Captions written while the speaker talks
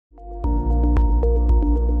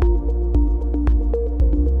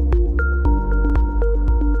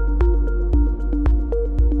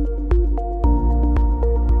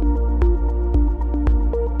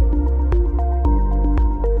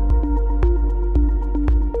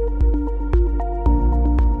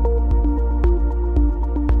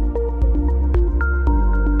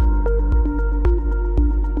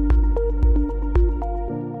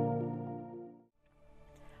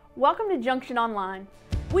to Junction Online.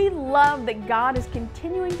 We love that God is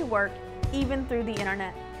continuing to work even through the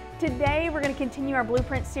internet. Today we're going to continue our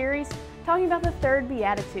Blueprint series talking about the third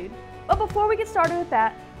beatitude. But before we get started with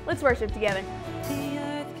that, let's worship together. The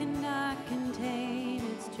earth cannot contain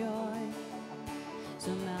its joy,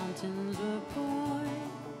 so mountains were born,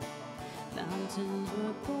 mountains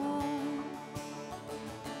were born.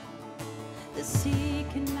 The sea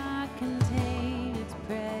cannot contain its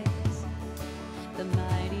praise, the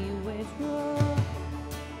mighty waves roar,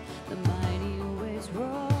 the mighty waves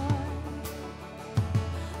roar.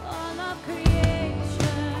 All of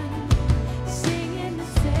creation singing the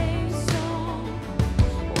same song,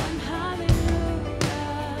 one hallelujah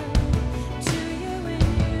to you and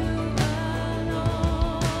you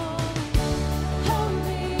alone.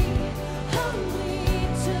 Holy, holy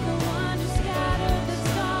to the one who scattered the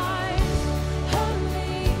stars.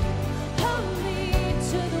 Holy, holy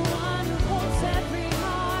to the one who holds every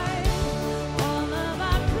heart. All of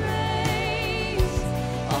our praise,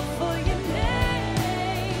 all for your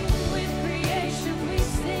name. With creation we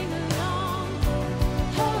sing along.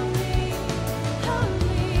 Holy,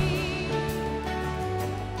 holy.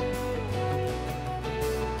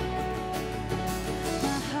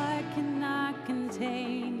 My heart cannot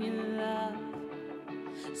contain your love,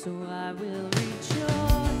 so I will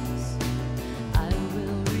rejoice. I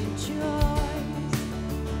will rejoice.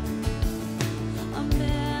 A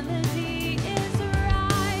melody is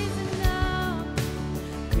rising up.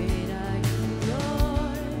 Great are you,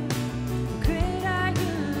 Lord. Great are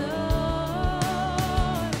you, Lord.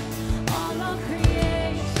 All of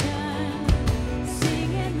creation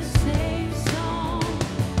singing the same song.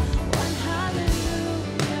 One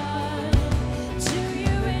hallelujah to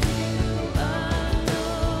you and you alone.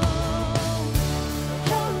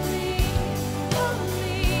 Holy,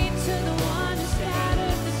 holy to the one who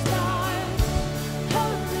scattered the stars.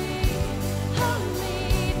 Holy, holy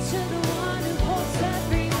to the one who holds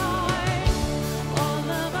every heart. All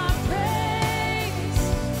of our praise,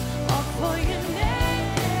 all for your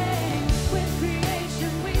name. With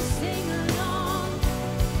creation we sing along.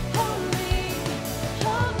 Holy,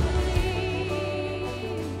 holy.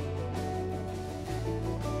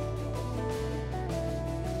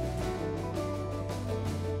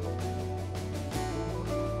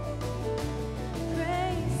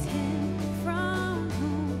 Praise Him from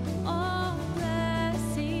whom all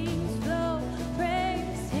blessings flow.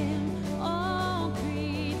 Praise Him, all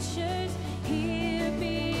creatures here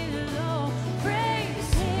below.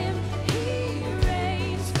 Praise Him, He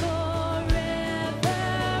reigns forevermore.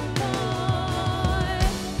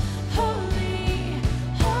 Holy,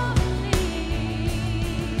 holy,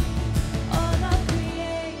 all of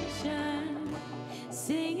creation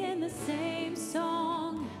singing the same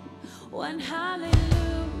song. One hallelujah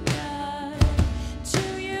to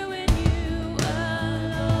you and you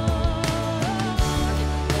alone.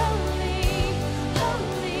 Holy,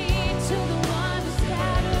 holy to the one who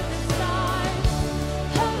scattered the stars.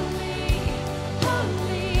 Holy,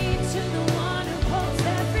 holy to the one who holds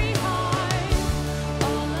every heart.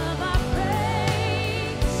 All of our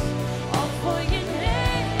praise, all for your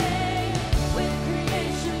name. With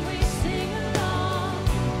creation we sing along.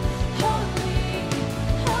 Holy,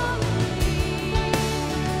 holy,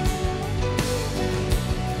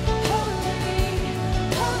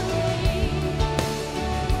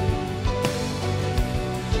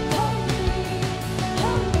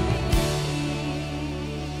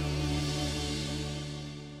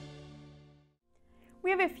 We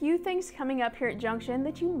have a few things coming up here at Junction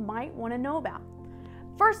that you might want to know about.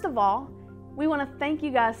 First of all, we want to thank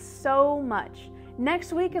you guys so much.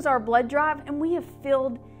 Next week is our blood drive and we have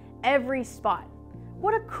filled every spot.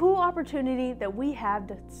 What a cool opportunity that we have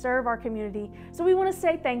to serve our community, so we want to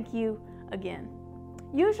say thank you again.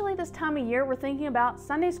 Usually this time of year we're thinking about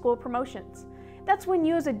Sunday school promotions. That's when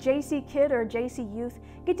you as a JC kid or a JC youth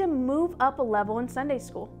get to move up a level in Sunday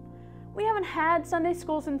school. We haven't had Sunday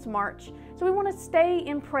school since March, so we want to stay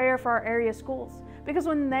in prayer for our area schools, because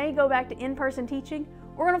when they go back to in-person teaching,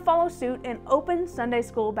 we're going to follow suit and open Sunday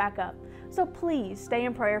school back up. So please stay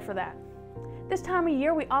in prayer for that. This time of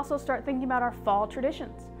year we also start thinking about our fall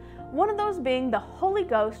traditions. One of those being the Holy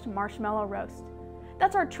Ghost Marshmallow Roast.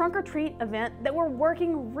 That's our trunk or treat event that we're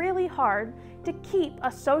working really hard to keep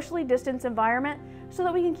a socially distanced environment so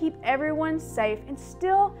that we can keep everyone safe and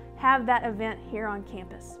still have that event here on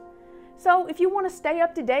campus. So if you want to stay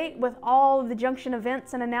up to date with all of the Junction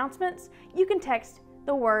events and announcements, you can text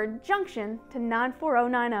the word Junction to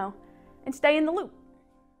 94090 and stay in the loop.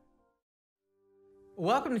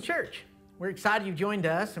 Welcome to church. We're excited you've joined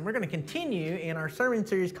us, and we're going to continue in our sermon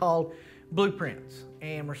series called blueprints.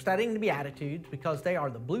 And we're studying the Beatitudes because they are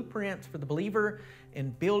the blueprints for the believer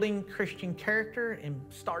in building Christian character and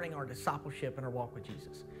starting our discipleship and our walk with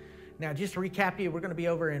Jesus. Now, just to recap you, we're going to be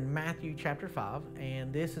over in Matthew chapter 5,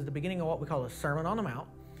 and this is the beginning of what we call a Sermon on the Mount.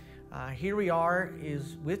 Here we are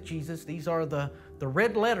is with Jesus. These are the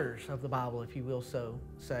red letters of the Bible, if you will so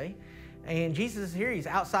say. And Jesus is here. He's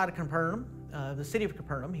outside of Capernaum, the city of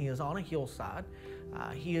Capernaum. He is on a hillside.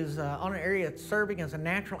 He is on an area that's serving as a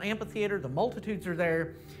natural amphitheater. The multitudes are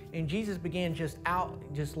there, and Jesus began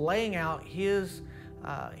just laying out his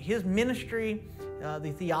ministry,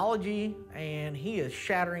 the theology, and he is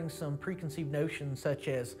shattering some preconceived notions such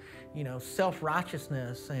as,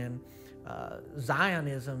 self-righteousness and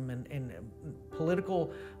Zionism and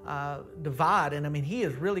political divide. And I mean, he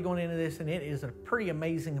is really going into this, and it is a pretty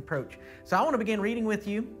amazing approach. So I want to begin reading with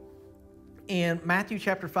you in Matthew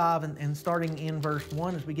chapter 5 and starting in verse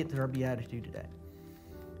 1 as we get to our Beatitude today.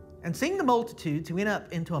 And seeing the multitudes, he went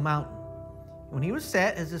up into a mountain. When he was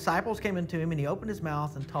set, his disciples came unto him, and he opened his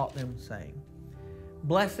mouth and taught them, saying,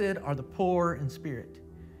 Blessed are the poor in spirit,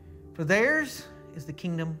 for theirs is the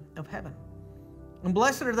kingdom of heaven. And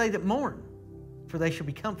blessed are they that mourn, for they shall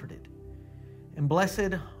be comforted. And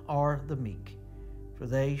blessed are the meek, for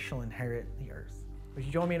they shall inherit the earth. Would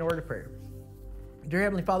you join me in a word of prayer? Dear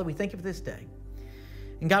Heavenly Father, we thank you for this day.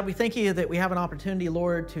 And God, we thank you that we have an opportunity,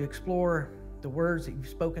 Lord, to explore the words that you've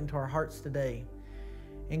spoken to our hearts today.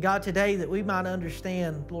 And God, today that we might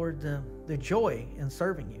understand, Lord, the joy in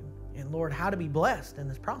serving you. And Lord, how to be blessed in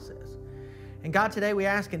this process. And God, today we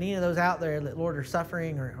ask any of those out there that, Lord, are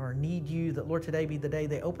suffering or need you, that, Lord, today be the day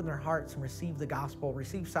they open their hearts and receive the gospel,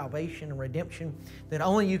 receive salvation and redemption that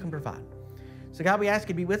only you can provide. So, God, we ask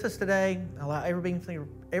you to be with us today. Allow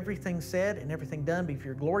everything said and everything done be for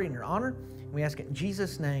your glory and your honor. And we ask it in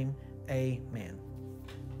Jesus' name, amen.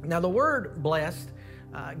 Now, the word blessed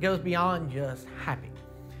goes beyond just happy.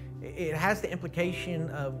 It has the implication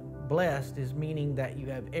of blessed is meaning that you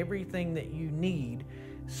have everything that you need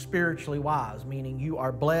spiritually wise, meaning you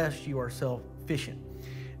are blessed, you are self-sufficient.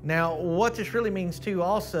 Now, what this really means too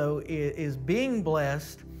also is being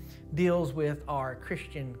blessed deals with our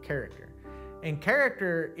Christian character. And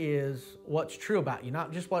character is what's true about you,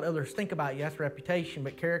 not just what others think about you, that's reputation,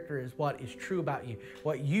 but character is what is true about you,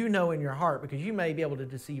 what you know in your heart, because you may be able to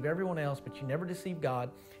deceive everyone else, but you never deceive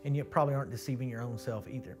God, and you probably aren't deceiving your own self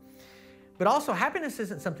either. But also, happiness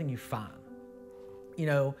isn't something you find.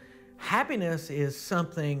 Happiness is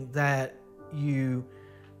something that you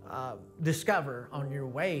discover on your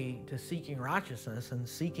way to seeking righteousness and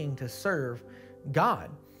seeking to serve God.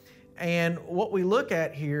 And what we look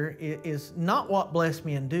at here is not what blessed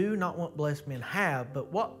men do, not what blessed men have,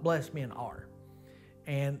 but what blessed men are.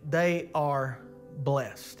 And they are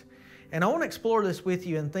blessed. And I want to explore this with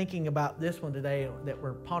you and thinking about this one today that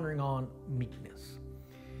we're pondering on meekness.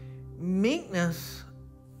 Meekness,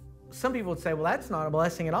 some people would say, well, that's not a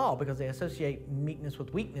blessing at all because they associate meekness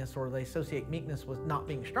with weakness, or they associate meekness with not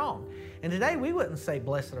being strong. And today we wouldn't say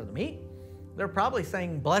blessed are the meek. They're probably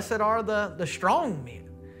saying blessed are the strong men.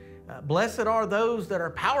 Blessed are those that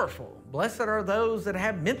are powerful. Blessed are those that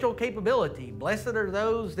have mental capability. Blessed are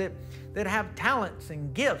those that have talents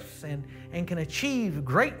and gifts and can achieve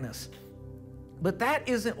greatness. But that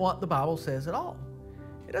isn't what the Bible says at all.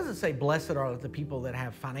 It doesn't say blessed are the people that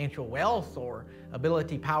have financial wealth or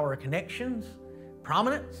ability, power, connections,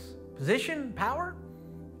 prominence, position, power.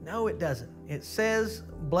 No, it doesn't. It says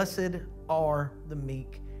blessed are the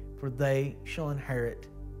meek, for they shall inherit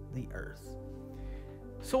the earth.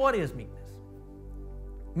 So what is meekness?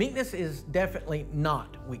 Meekness is definitely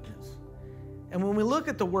not weakness. And when we look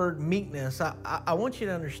at the word meekness, I want you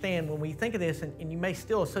to understand when we think of this, and you may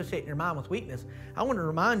still associate in your mind with weakness, I want to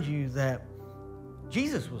remind you that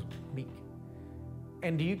Jesus was meek.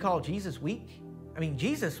 And do you call Jesus weak? I mean,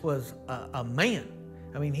 Jesus was a man.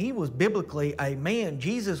 I mean, he was biblically a man.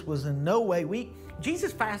 Jesus was in no way weak.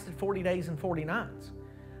 Jesus fasted 40 days and 40 nights.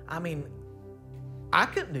 I mean, I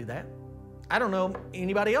couldn't do that. I don't know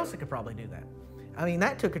anybody else that could probably do that. I mean,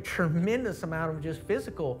 that took a tremendous amount of just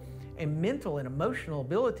physical and mental and emotional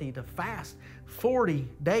ability to fast 40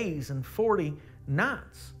 days and 40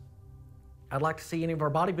 nights. I'd like to see any of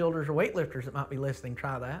our bodybuilders or weightlifters that might be listening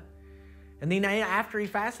try that. And then after he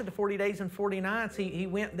fasted the 40 days and 40 nights, he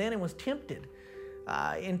went then and was tempted.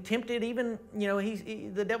 And tempted even,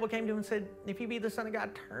 the devil came to him and said, if you be the Son of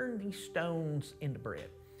God, turn these stones into bread.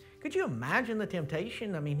 Could you imagine the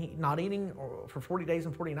temptation? I mean, he not eating for 40 days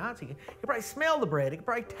and 40 nights. He could probably smell the bread. He could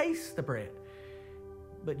probably taste the bread.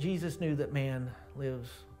 But Jesus knew that man lives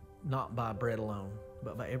not by bread alone,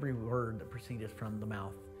 but by every word that proceedeth from the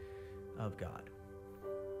mouth of God.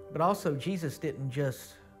 But also, Jesus didn't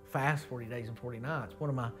just fast 40 days and 40 nights. One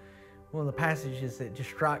of the passages that just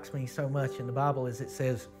strikes me so much in the Bible is it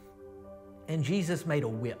says, and Jesus made a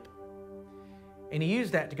whip. And he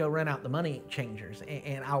used that to go run out the money changers.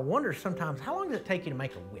 And I wonder sometimes, how long does it take you to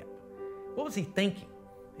make a whip? What was he thinking?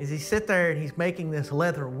 As he sit there and he's making this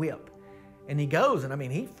leather whip. And he goes, and I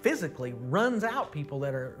mean, he physically runs out people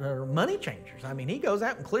that are money changers. I mean, he goes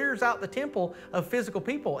out and clears out the temple of physical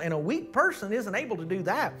people. And a weak person isn't able to do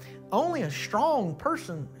that. Only a strong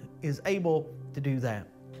person is able to do that.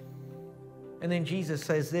 And then Jesus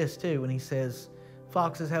says this too, and he says,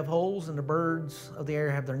 foxes have holes and the birds of the air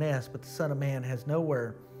have their nests, but the Son of Man has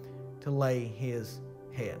nowhere to lay his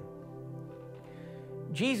head.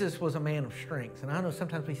 Jesus was a man of strength, and I know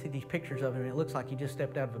sometimes we see these pictures of him and it looks like he just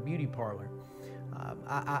stepped out of a beauty parlor.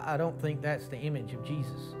 I don't think that's the image of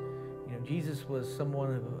Jesus. You know, Jesus was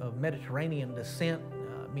someone of Mediterranean descent,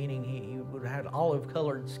 meaning he would have had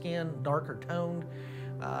olive-colored skin, darker toned.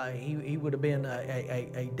 He would have been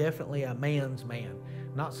definitely a man's man,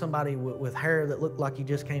 not somebody with hair that looked like he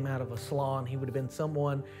just came out of a salon. He would have been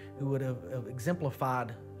someone who would have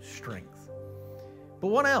exemplified strength. But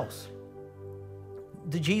what else?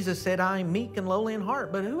 Jesus said, I am meek and lowly in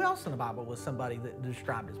heart. But who else in the Bible was somebody that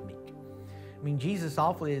described as meek? I mean, Jesus is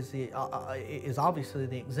obviously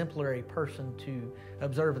the exemplary person to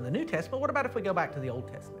observe in the New Testament. What about if we go back to the Old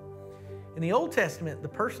Testament? In the Old Testament, the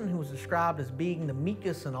person who was described as being the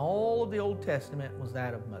meekest in all of the Old Testament was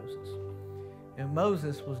that of Moses. And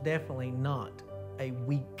Moses was definitely not a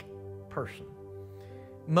weak person.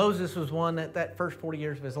 Moses was one that first 40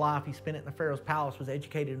 years of his life, he spent it in the Pharaoh's palace, was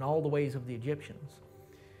educated in all the ways of the Egyptians.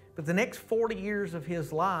 But the next 40 years of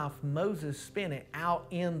his life, Moses spent it out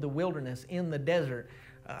in the wilderness, in the desert,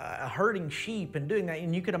 herding sheep and doing that.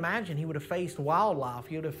 And you could imagine he would have faced wildlife,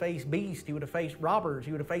 he would have faced beasts, he would have faced robbers,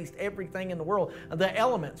 he would have faced everything in the world, the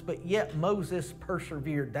elements. But yet Moses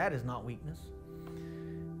persevered. That is not weakness.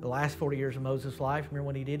 The last 40 years of Moses' life, remember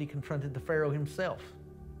what he did? He confronted the Pharaoh himself.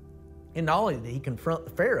 And not only did he confront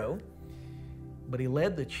the Pharaoh, but he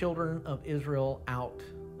led the children of Israel out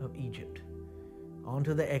of Egypt,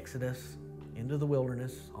 onto the Exodus, into the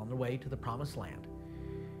wilderness, on their way to the Promised Land.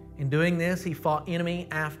 In doing this, he fought enemy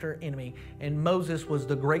after enemy, and Moses was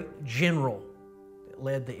the great general that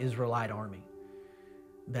led the Israelite army.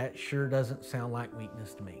 That sure doesn't sound like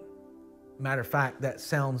weakness to me. Matter of fact, that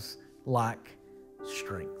sounds like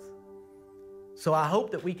strength. So I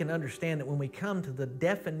hope that we can understand that when we come to the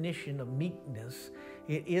definition of meekness,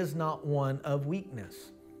 it is not one of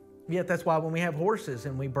weakness. Yet that's why when we have horses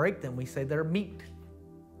and we break them, we say they're meek,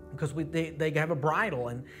 because they have a bridle.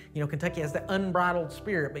 And you know, Kentucky has the unbridled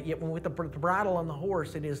spirit, but yet when we put the bridle on the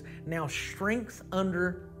horse, it is now strength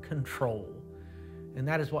under control. And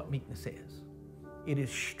that is what meekness is. It is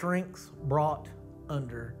strength brought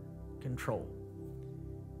under control.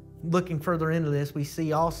 Looking further into this, we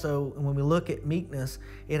see also, when we look at meekness,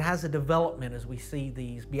 it has a development as we see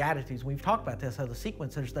these Beatitudes. We've talked about this, how the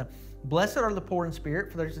sequence, there's the blessed are the poor in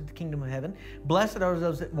spirit, for theirs is the kingdom of heaven. Blessed are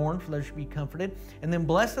those that mourn, for those shall be comforted. And then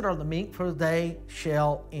blessed are the meek, for they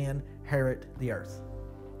shall inherit the earth.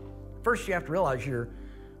 First, you have to realize your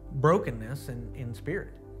brokenness in spirit,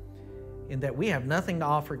 in that we have nothing to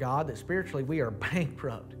offer God, that spiritually we are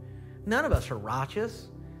bankrupt. None of us are righteous.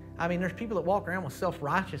 I mean, there's people that walk around with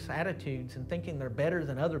self-righteous attitudes and thinking they're better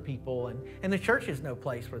than other people. And the church is no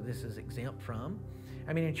place where this is exempt from.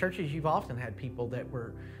 I mean, in churches, you've often had people that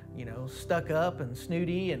were, you know, stuck up and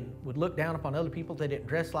snooty and would look down upon other people that didn't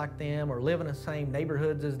dress like them or live in the same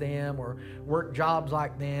neighborhoods as them or work jobs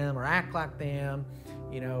like them or act like them,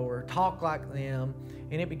 you know, or talk like them.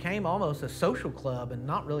 And it became almost a social club and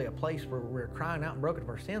not really a place where we're crying out and broken of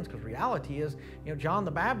our sins, because reality is, you know, John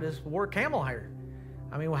the Baptist wore camel hair.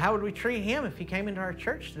 I mean, well, how would we treat him if he came into our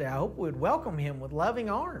church today? I hope we would welcome him with loving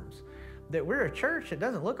arms. That we're a church that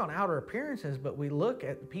doesn't look on outer appearances, but we look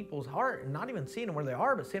at people's heart and not even seeing them where they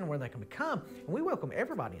are, but seeing them where they can become. And we welcome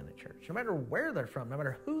everybody in the church, no matter where they're from, no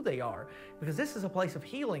matter who they are, because this is a place of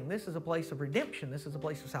healing. This is a place of redemption. This is a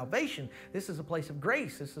place of salvation. This is a place of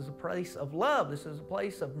grace. This is a place of love. This is a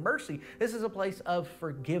place of mercy. This is a place of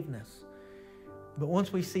forgiveness. But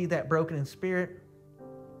once we see that broken in spirit,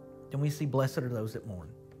 then we see blessed are those that mourn.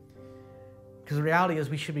 Because the reality is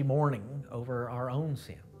we should be mourning over our own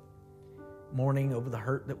sin. Mourning over the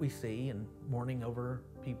hurt that we see and mourning over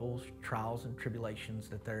people's trials and tribulations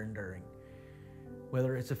that they're enduring.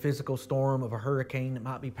 Whether it's a physical storm of a hurricane that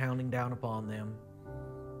might be pounding down upon them,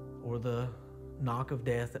 or the knock of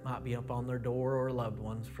death that might be up on their door, or loved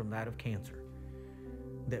ones from that of cancer.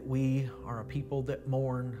 That we are a people that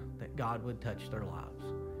mourn that God would touch their lives.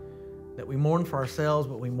 That we mourn for ourselves,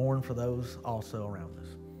 but we mourn for those also around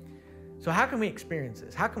us. So how can we experience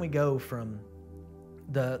this? How can we go from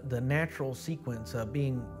the natural sequence of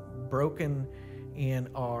being broken in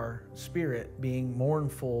our spirit, being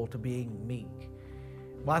mournful, to being meek?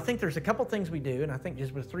 Well, I think there's a couple things we do, and I think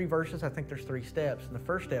just with 3 verses, I think there's 3 steps. And the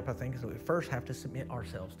first step, I think, is that we first have to submit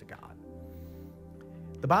ourselves to God.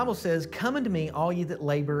 The Bible says, "Come unto me, all ye that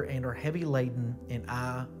labor and are heavy laden, and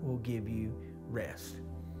I will give you rest."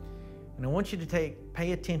 And I want you to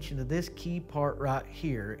pay attention to this key part right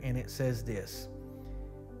here, and it says this: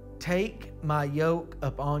 "Take my yoke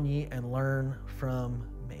upon ye and learn from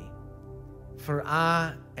me, for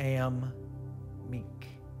I am meek.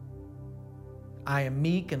 I am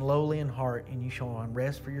meek and lowly in heart, and you shall find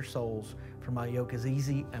rest for your souls, for my yoke is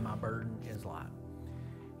easy and my burden is light."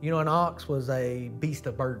 You know, an ox was a beast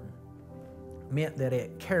of burden. It meant that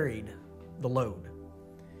it carried the load.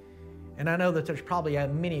 And I know that there's probably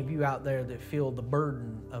many of you out there that feel the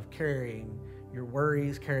burden of carrying your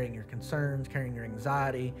worries, carrying your concerns, carrying your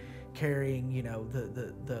anxiety, carrying,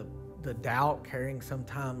 the doubt, carrying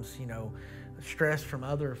sometimes, stress from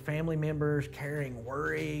other family members, carrying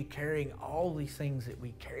worry, carrying all these things that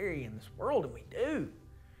we carry in this world, and we do.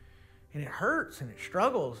 And it hurts and it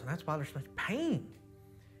struggles, and that's why there's such pain.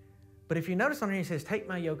 But if you notice on here, he says, "Take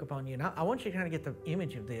my yoke upon you." And I want you to kind of get the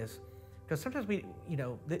image of this, because sometimes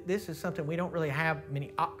this is something we don't really have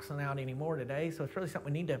many oxen out anymore today, so it's really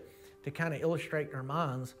something we need to kind of illustrate in our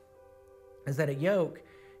minds, is that a yoke,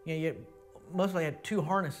 you mostly had 2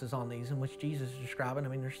 harnesses on these in which Jesus is describing. I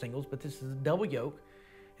mean, they're singles, but this is a double yoke.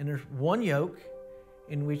 And there's one yoke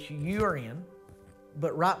in which you are in,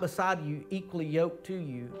 but right beside you, equally yoked to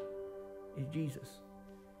you, is Jesus.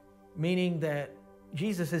 Meaning that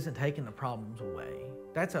Jesus isn't taking the problems away.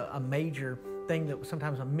 That's a major thing that was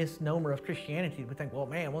sometimes a misnomer of Christianity. We think, well,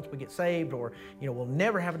 man, once we get saved, or, we'll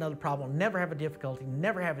never have another problem, never have a difficulty,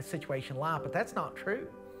 never have a situation in life. But that's not true.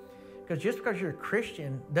 Because just because you're a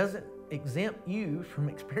Christian doesn't exempt you from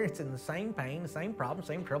experiencing the same pain, the same problem,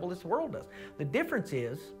 same trouble this world does. The difference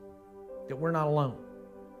is that we're not alone.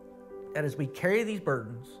 That as we carry these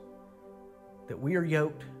burdens, that we are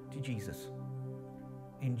yoked to Jesus.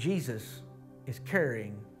 And Jesus is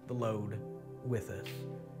carrying the load with us.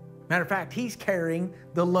 Matter of fact, He's carrying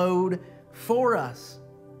the load for us.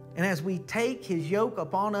 And as we take His yoke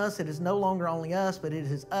upon us, it is no longer only us, but it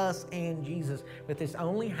is us and Jesus. But this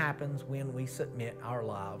only happens when we submit our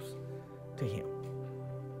lives to Him.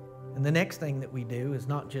 And the next thing that we do is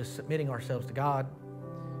not just submitting ourselves to God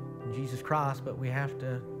and Jesus Christ, but we have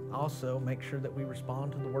to also make sure that we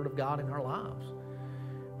respond to the Word of God in our lives.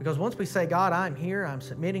 Because once we say, "God, I'm here, I'm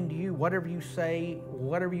submitting to you, whatever you say,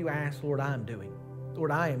 whatever you ask, Lord, I'm doing. Lord,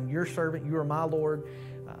 I am your servant, you are my Lord.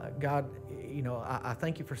 God, I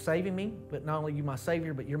thank you for saving me, but not only are you my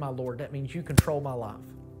Savior, but you're my Lord." That means you control my life.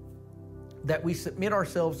 That we submit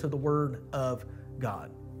ourselves to the Word of God.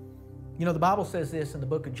 The Bible says this in the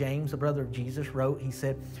book of James, the brother of Jesus wrote, he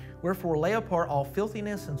said, "Wherefore lay apart all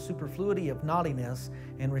filthiness and superfluity of naughtiness,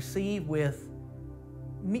 and receive with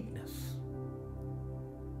meekness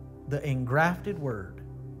the engrafted word,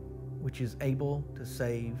 which is able to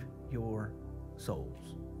save your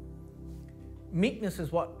souls." Meekness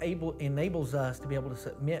is what enables us to be able to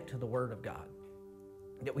submit to the Word of God.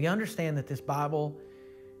 That we understand that this Bible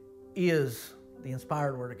is the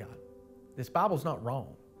inspired Word of God. This Bible's not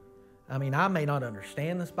wrong. I mean, I may not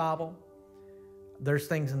understand this Bible. There's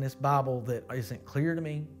things in this Bible that isn't clear to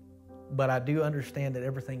me, but I do understand that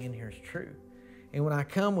everything in here is true. And when I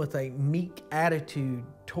come with a meek attitude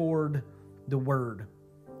toward the Word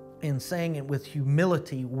and saying it with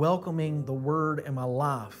humility, welcoming the Word in my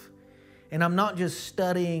life, and I'm not just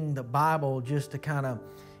studying the Bible just to kind of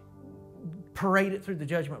parade it through the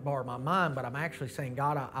judgment bar of my mind, but I'm actually saying,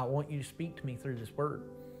 "God, I want you to speak to me through this Word.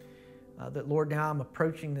 That, Lord, now I'm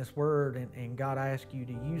approaching this Word, and God, I ask you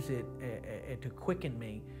to use it to quicken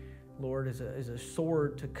me, Lord, as a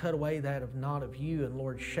sword to cut away that of not of you, and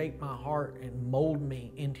Lord, shape my heart and mold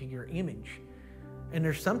me into your image."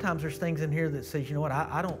 And sometimes there's things in here that says, "You know what,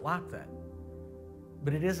 I don't like that."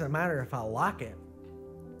 But it isn't a matter if I like it.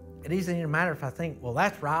 It isn't even a matter if I think, well,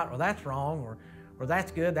 that's right, or that's wrong, or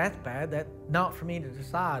that's good, that's bad. That's not for me to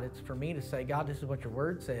decide. It's for me to say, "God, this is what your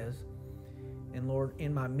Word says. And Lord,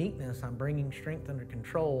 in my meekness, I'm bringing strength under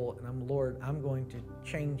control. And I'm going to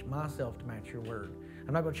change myself to match your Word.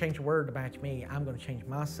 I'm not going to change the Word to match me. I'm going to change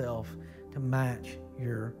myself to match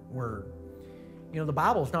your Word." The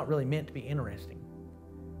Bible is not really meant to be interesting.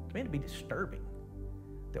 It's meant to be disturbing.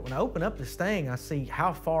 That when I open up this thing, I see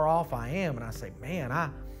how far off I am, and I say, "Man,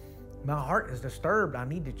 my heart is disturbed. I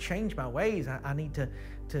need to change my ways. I need to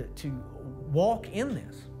walk in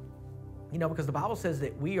this." Because the Bible says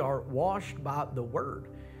that we are washed by the Word.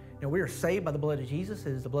 You know, we are saved by the blood of Jesus.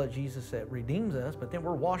 It is the blood of Jesus that redeems us, but then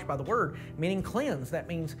we're washed by the Word, meaning cleansed. That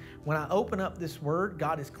means when I open up this Word,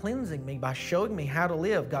 God is cleansing me by showing me how to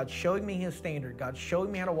live. God's showing me His standard. God's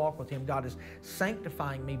showing me how to walk with Him. God is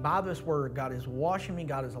sanctifying me by this Word. God is washing me.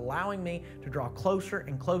 God is allowing me to draw closer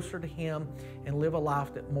and closer to Him and live a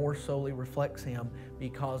life that more solely reflects Him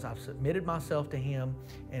because I've submitted myself to Him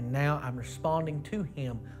and now I'm responding to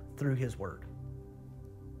Him through His Word.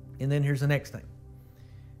 And then here's the next thing,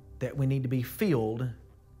 that we need to be filled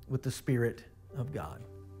with the Spirit of God.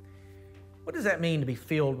 What does that mean to be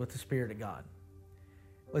filled with the Spirit of God?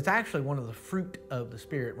 Well, it's actually one of the fruit of the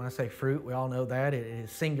Spirit. When I say fruit, we all know that. It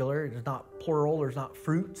is singular. It is not plural. There's not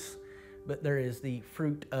fruits, but there is the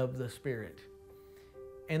fruit of the Spirit.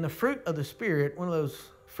 And the fruit of the Spirit, one of those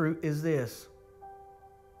fruit is this.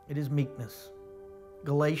 It is meekness.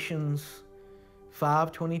 Galatians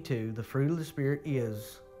 5:22, the fruit of the Spirit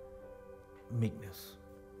is meekness.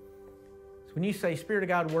 So when you say, Spirit of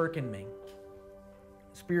God, work in me,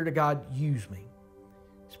 Spirit of God, use me,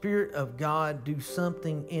 Spirit of God, do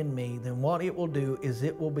something in me, then what it will do is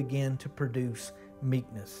it will begin to produce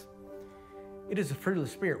meekness. It is the fruit of the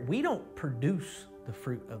Spirit. We don't produce the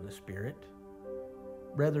fruit of the Spirit.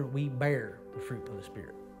 Rather, we bear the fruit of the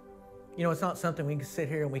Spirit. You know, it's not something we can sit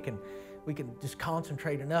here and we can just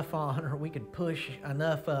concentrate enough on, or we can push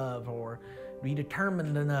enough of, or be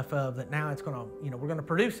determined enough of that now it's going to, we're going to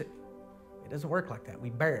produce it. It doesn't work like that. We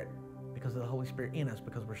bear it because of the Holy Spirit in us,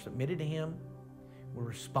 because we're submitted to Him, we're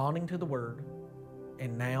responding to the Word,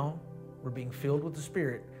 and now we're being filled with the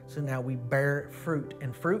Spirit. So now we bear fruit,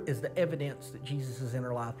 and fruit is the evidence that Jesus is in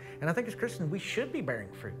our life. And I think as Christians, we should be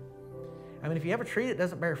bearing fruit. I mean, if you have a tree that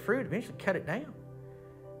doesn't bear fruit, eventually cut it down.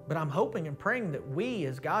 But I'm hoping and praying that we,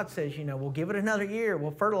 as God says, we'll give it another year,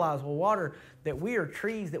 we'll fertilize, we'll water, that we are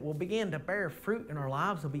trees that will begin to bear fruit in our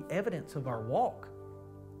lives. Will be evidence of our walk.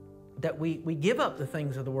 That we give up the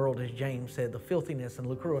things of the world, as James said, the filthiness and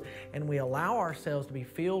lucre, and we allow ourselves to be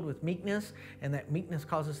filled with meekness, and that meekness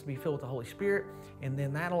causes us to be filled with the Holy Spirit, and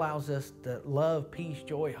then that allows us to love, peace,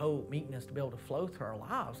 joy, hope, meekness to be able to flow through our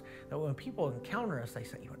lives. That when people encounter us, they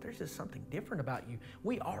say, there's just something different about you.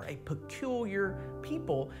 We are a peculiar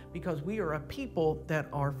people because we are a people that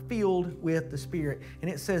are filled with the Spirit. And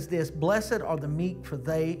it says this, blessed are the meek, for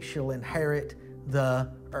they shall inherit the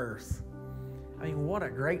earth. I mean, what a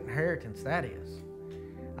great inheritance that is.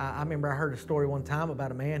 I remember I heard a story one time about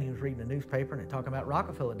a man who was reading a newspaper and it talking about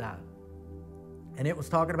Rockefeller died. And it was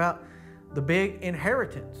talking about the big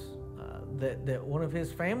inheritance that one of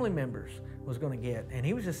his family members was going to get. And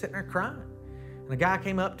he was just sitting there crying. And a guy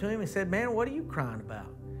came up to him and said, man, what are you crying about?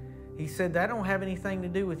 He said, that don't have anything to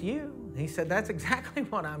do with you. He said, that's exactly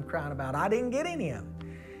what I'm crying about. I didn't get any of it.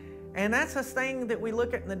 And that's a thing that we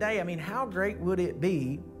look at in the day. I mean, how great would it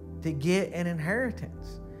be to get an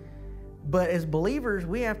inheritance? But as believers,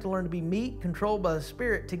 we have to learn to be meek, controlled by the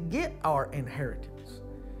Spirit to get our inheritance.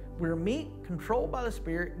 We're meek, controlled by the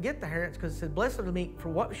Spirit, get the inheritance, because it says, blessed are the meek, for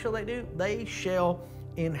what shall they do? They shall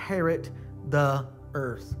inherit the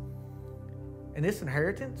earth. And this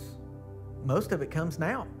inheritance, most of it comes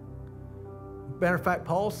now. Matter of fact,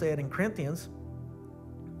 Paul said in Corinthians,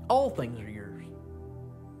 all things are yours.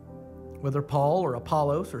 Whether Paul or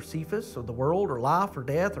Apollos or Cephas or the world or life or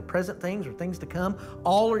death or present things or things to come,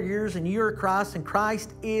 all are yours, and you are Christ, and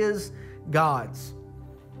Christ is God's.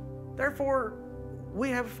 Therefore,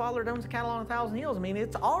 we have a Father that owns the cattle on 1,000 hills. I mean,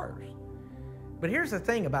 it's ours. But here's the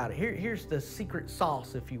thing about it. Here's the secret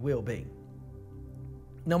sauce, if you will be.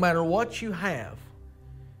 No matter what you have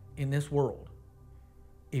in this world,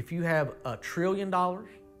 if you have $1 trillion,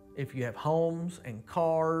 if you have homes and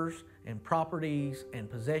cars and properties and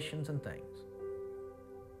possessions and things,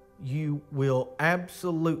 you will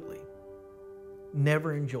absolutely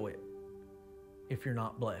never enjoy it if you're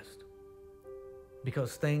not blessed.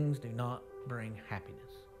 Because things do not bring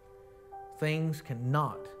happiness. Things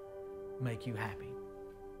cannot make you happy.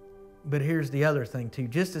 But here's the other thing too.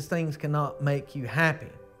 Just as things cannot make you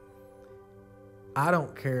happy, I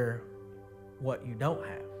don't care what you don't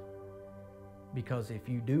have. Because if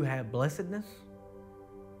you do have blessedness,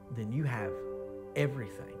 then you have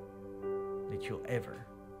everything that you'll ever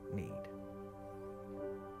need.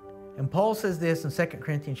 And Paul says this in 2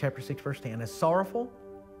 Corinthians chapter 6, verse 10, as sorrowful,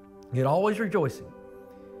 yet always rejoicing,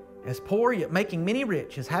 as poor, yet making many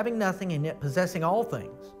rich, as having nothing, and yet possessing all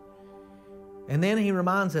things. And then he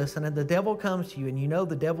reminds us, and if the devil comes to you, and you know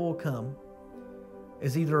the devil will come,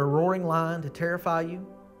 as either a roaring lion to terrify you,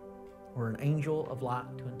 or an angel of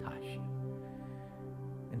light to entice you.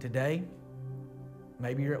 And today,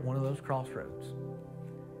 maybe you're at one of those crossroads.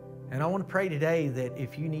 And I want to pray today that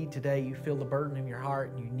if you need today, you feel the burden in your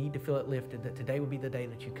heart and you need to feel it lifted, that today would be the day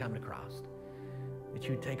that you come to Christ. That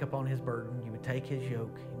you would take upon His burden, you would take His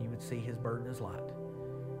yoke, and you would see His burden as light.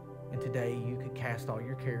 And today you could cast all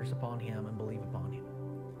your cares upon Him and believe upon Him.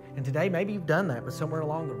 And today maybe you've done that, but somewhere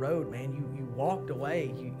along the road, man, you walked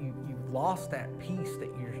away. You've lost that peace that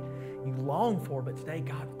you long for, but today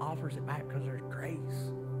God offers it back because there's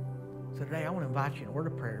grace. So today I want to invite you in a word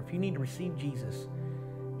of prayer. If you need to receive Jesus,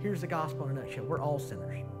 here's the gospel in a nutshell. We're all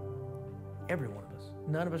sinners. Every one of us.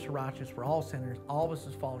 None of us are righteous. We're all sinners. All of us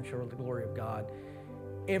has fallen short of the glory of God.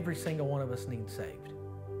 Every single one of us needs saved.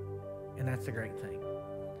 And that's the great thing.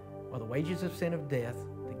 Well, the wages of sin of death,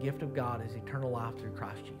 the gift of God is eternal life through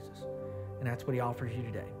Christ Jesus. And that's what He offers you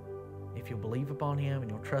today. If you'll believe upon Him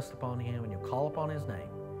and you'll trust upon Him and you'll call upon His name,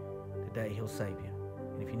 today He'll save you.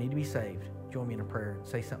 And if you need to be saved, join me in a prayer and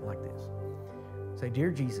say something like this. Say,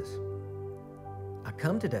 Dear Jesus, I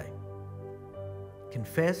come today,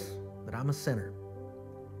 confess that I'm a sinner.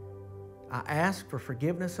 I ask for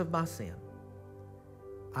forgiveness of my sin.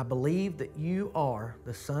 I believe that You are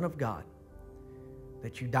the Son of God,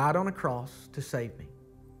 that You died on a cross to save me,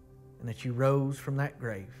 and that You rose from that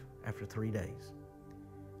grave after 3 days.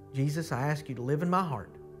 Jesus, I ask You to live in my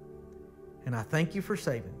heart, and I thank You for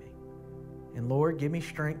saving me. And Lord, give me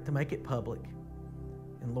strength to make it public,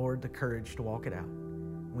 and Lord, the courage to walk it out.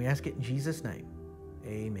 And we ask it in Jesus' name.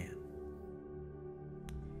 Amen.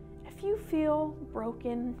 If you feel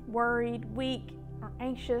broken, worried, weak, or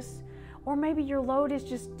anxious, or maybe your load is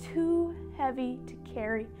just too heavy to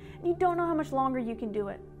carry, and you don't know how much longer you can do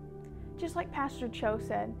it, just like Pastor Cho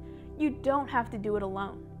said, you don't have to do it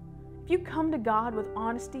alone. If you come to God with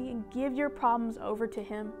honesty and give your problems over to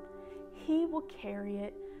Him, He will carry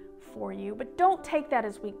it for you. But don't take that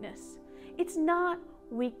as weakness. It's not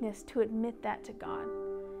weakness to admit that to God.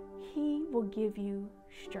 He will give you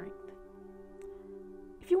strength.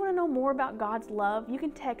 If you want to know more about God's love, you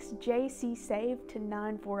can text JCSAVE to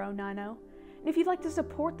 94090. And if you'd like to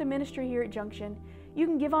support the ministry here at Junction, you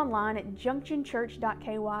can give online at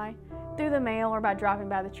junctionchurch.ky, through the mail, or by dropping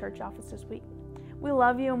by the church office this week. We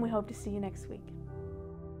love you and we hope to see you next week.